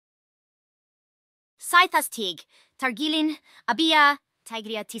Cythas tig, Targilin, Abia,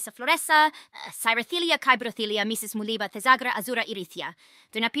 Tigria tisa floresa, Cyrothelia, Kybrothelia, Mrs. Muliba, Thesagra, Azura, Irithia.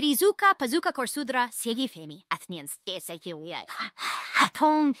 Dunapirizuka, Pazuka, Corsudra, Segi Femi, Athenians, Desekilia.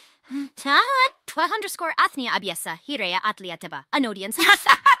 Tom, 12 Athnia Abiesa, Hirea Atliateba, Anodians.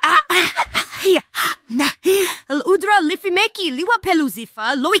 Udra Lifimeki, Liwa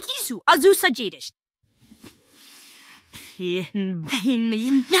Peluzifa, Loikisu, Azusa Jadish.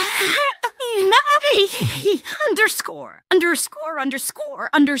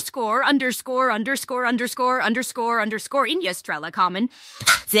 Underscore India Strela common.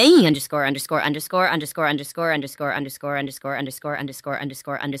 Zay underscore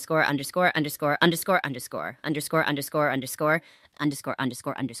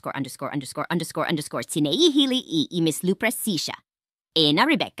Tinei Hili e Miss Luprasisha. Ena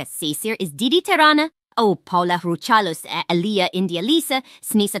Rebecca Cesar is Didi Terrana. O Paula Ruchalos Elia India Lisa,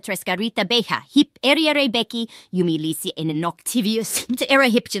 Snisa Trescarita Beja, Hip Area Rebecki, Yumi Lisi in Noctivius, Era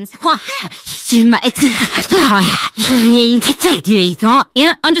Hipchins,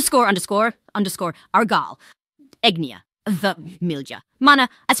 underscore Argal, Egnia, the Milja, Mana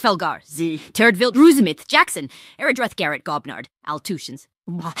Asfelgar, Z, Turdvilt Rusimith, Jackson, Eridreth Garrett Gobnard, Altutions.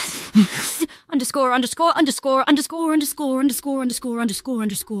 Underscore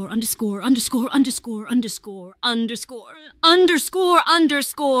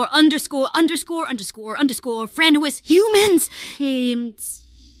friend who is humans.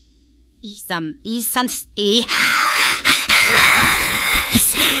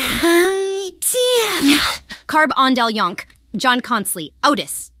 Carb Ondel Yonk, John Consley,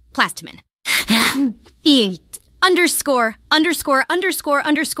 Otis, Plastiman. Underscore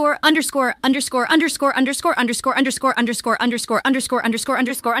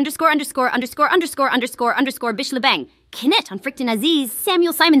Bish Lebang. Kinet on Fricton Aziz,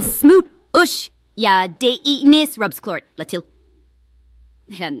 Samuel Simon Smoot, Ush, Ya De Nis Rubs Clort, Latil.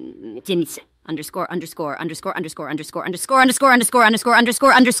 Underscore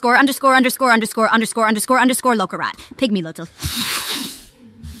Locarat. Pygmy Lotil.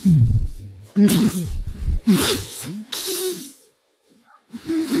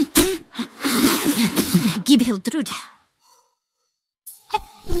 Gib Hildrud.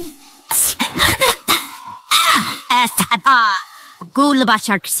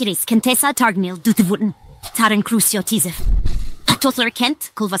 Gulabachar Siris, Contessa Targnil, Dutevuten, Taran Crucio Tizef. Totler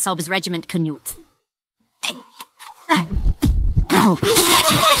Kent, Kulvasob's regiment Canute.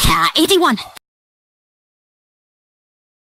 81.